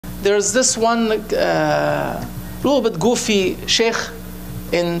There's this one little bit goofy Shaykh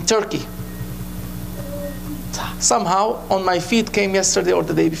in Turkey. Somehow on my feed came yesterday or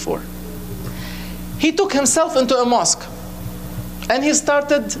the day before. He took himself into a mosque and he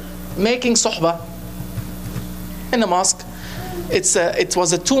started making suhbah in a mosque. It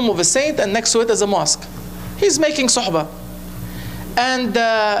was a tomb of a saint, and next to it is a mosque. He's making suhbah, and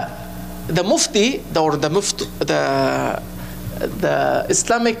the mufti, the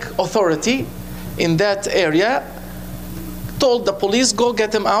Islamic authority in that area told the police, go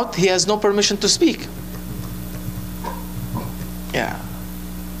get him out, he has no permission to speak. Yeah.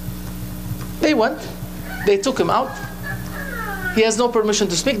 They went, they took him out. He has no permission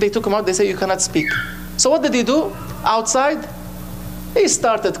to speak. They took him out, they say you cannot speak. So what did he do? Outside, he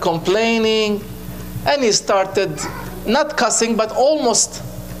started complaining, and he started not cussing, but almost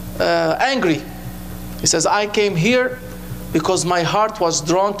angry. He says, I came here because my heart was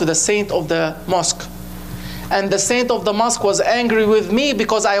drawn to the saint of the mosque. And the saint of the mosque was angry with me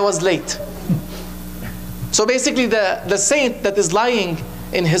because I was late. So basically the saint that is lying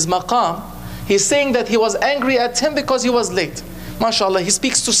in his maqam, he's saying that he was angry at him because he was late. MashaAllah, he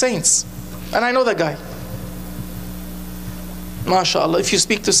speaks to saints. And I know the guy. MashaAllah, if you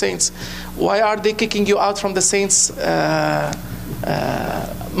speak to saints, why are they kicking you out from the saint's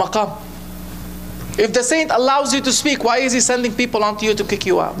maqam? If the saint allows you to speak, why is he sending people onto you to kick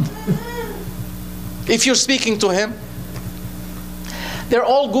you out? If you're speaking to him, they're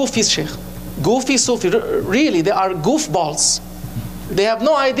all goofy, Shaykh. Goofy Sufi. Really, they are goofballs. They have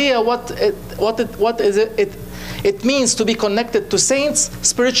no idea what it means to be connected to saints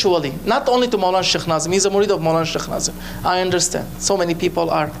spiritually. Not only to Mawlana Shaykh Nazim. He's a murid of Mawlana Shaykh Nazim. I understand. So many people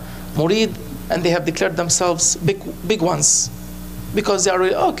are murid and they have declared themselves big ones. Because they are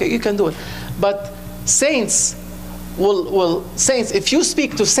really, okay, you can do it. But saints saints, if you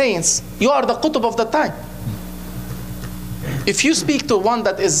speak to saints, you are the qutb of the time. If you speak to one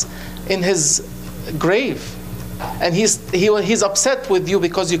that is in his grave and he's upset with you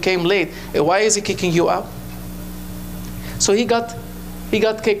because you came late, why is he kicking you out? So he got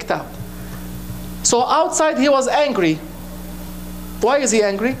kicked out. So outside he was angry. Why is he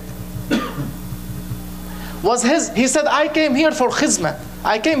angry? He said, I came here for khizmah.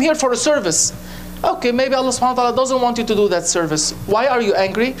 I came here for a service. Okay, maybe Allah subhanahu wa ta'ala doesn't want you to do that service. Why are you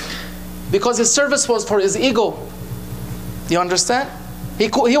angry? Because his service was for his ego. Do you understand? He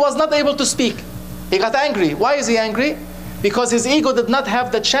was not able to speak. He got angry. Why is he angry? Because his ego did not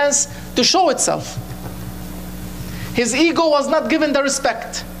have the chance to show itself. His ego was not given the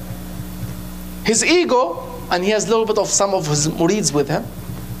respect. His ego, and he has a little bit of some of his murids with him.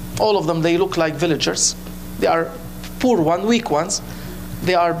 All of them, they look like villagers. They are poor ones, weak ones.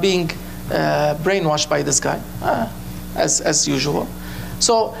 They are being brainwashed by this guy, as usual.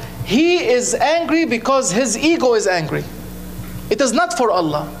 So he is angry because his ego is angry. It is not for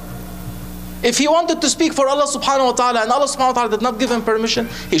Allah. If he wanted to speak for Allah subhanahu wa ta'ala and Allah subhanahu wa ta'ala did not give him permission,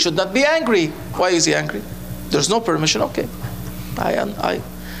 he should not be angry. Why is he angry? There's no permission. Okay,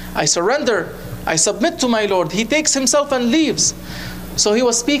 I surrender. I submit to my Lord. He takes himself and leaves. So he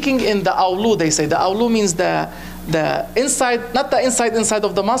was speaking in the awlu, they say. The awlu means the inside, not the inside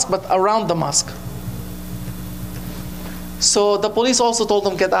of the mosque, but around the mosque. So the police also told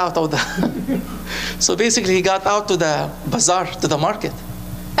him, get out of the... So basically he got out to the bazaar, to the market,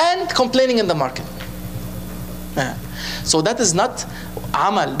 and complaining in the market. Yeah. So that is not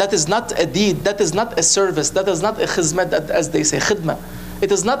amal, that is not a deed, that is not a service, that is not a khizmat, as they say, khidmah.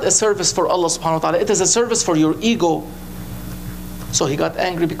 It is not a service for Allah subhanahu wa ta'ala, it is a service for your ego. So he got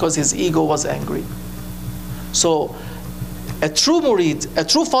angry because his ego was angry. So a true murid, a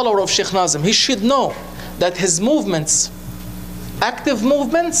true follower of Shaykh Nazim, he should know that his movements, active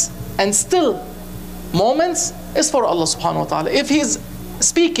movements and still moments, is for Allah subhanahu wa ta'ala. If he is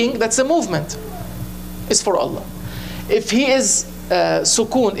speaking, that's a movement. It's for Allah. If he is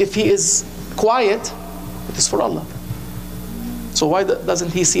sukoon, if he is quiet, it is for Allah. So why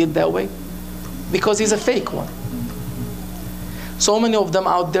doesn't he see it that way? Because he's a fake one. So many of them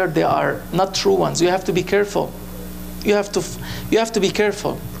out there, they are not true ones. You have to be careful. You have to be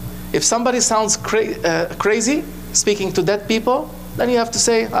careful. If somebody sounds crazy speaking to dead people, then you have to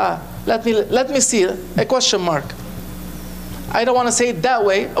say, let me see a question mark. I don't want to say it that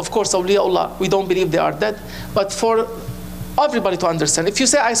way. Of course, awliyaullah, we don't believe they are dead. But for everybody to understand, if you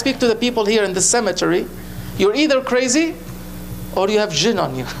say, I speak to the people here in the cemetery, you're either crazy or you have jinn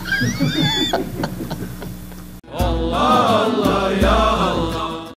on you. Allah, Allah, ya